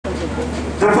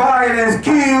The violence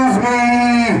kills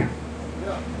me.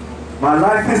 My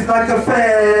life is like a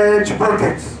fetch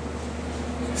bucket,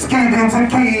 skidding to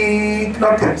key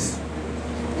lockets.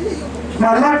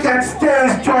 My locket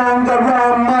stays strong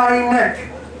around my neck.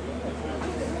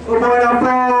 Oh boy, the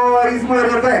boys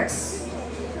with the vex.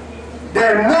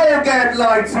 Them no get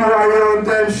like to iron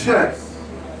them shirts.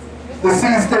 The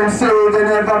system say they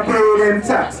never pay them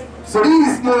tax. So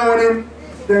this morning,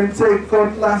 them take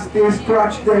cutlass, they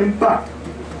scratch them back.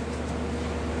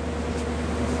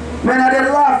 Men I they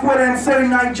laugh when them say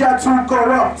Niger too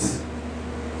corrupt.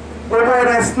 But boy,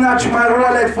 they snatch my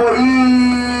wallet for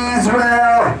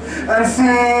Israel. And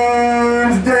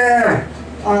since then,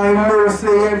 I know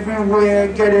say everywhere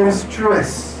getting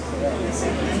stressed.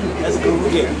 Let's go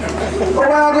again.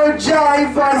 Oh, I go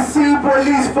jive if I see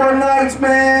police for night,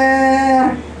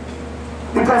 man.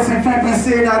 Because if you be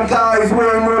saying that guys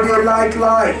wearing no they like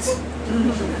light.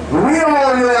 We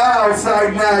all know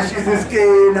outside now she's a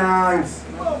K9s.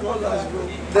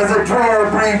 There's a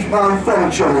drawbridge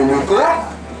malfunctioning, you go?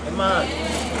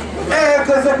 Hey,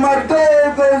 because if my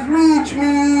doggos reach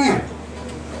me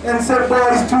and say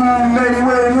boys too many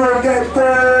when you get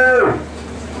there.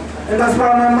 And that's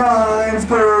why my mind's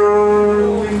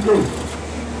going low.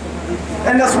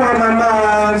 And that's why my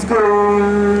mind's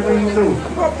going low.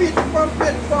 Pump it, pump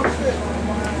it, pump it.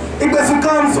 It just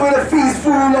comes with a feast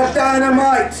full of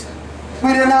dynamite,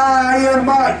 with an iron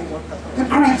might. The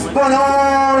creeks burn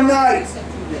all night,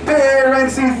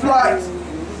 parents in flight.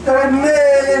 There were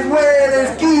mailings,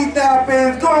 wailings,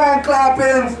 kidnappings, gun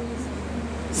clappings.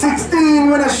 16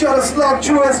 when I shot a slug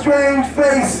through a strange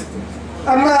face.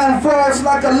 A man falls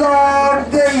like a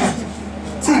log dazed.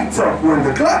 Tick-tock when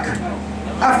the clock,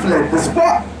 I fled the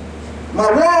spot. My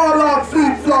warlock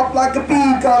flip-flop like a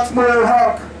peacock's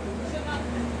mohawk.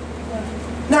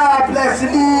 Now I bless to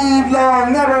leave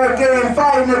long, never again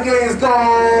fighting against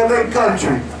God and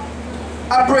country.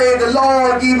 I pray the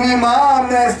Lord give me my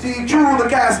amnesty through the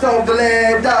cast of the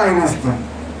Laird dynasty.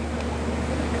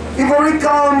 Ivori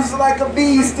comes like a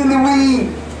beast in the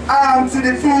wind, armed to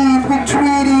the teeth with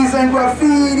treaties and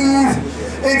graffitis.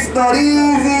 It's not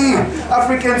easy.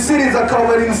 African cities are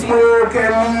covered in smoke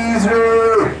and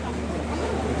misery.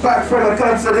 Back from a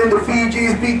concert in the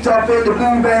Fijis, picked up in the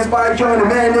blue bands by Johnny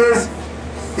Mendes.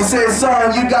 He says,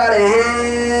 son, you gotta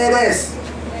hear this.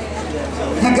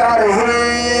 You gotta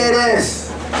hear this.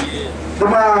 The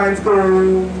mind's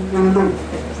going low.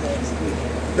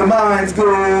 The mind's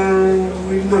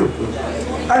going low.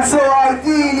 And so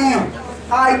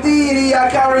ideally, I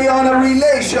carry on a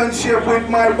relationship with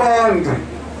my bond.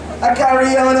 I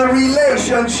carry on a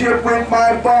relationship with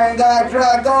my bond. I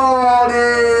drag all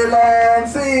day long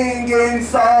singing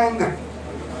song.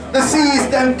 The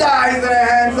system dies in the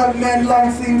hands of men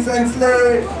long since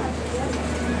enslaved.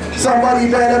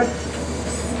 Somebody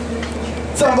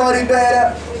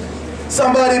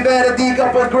better dig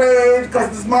up a grave, cause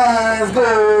this mind's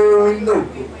going low.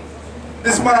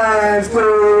 This mind's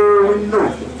going low.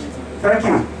 Thank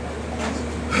you.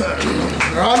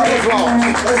 Round of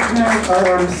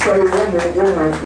applause. Sorry, one minute.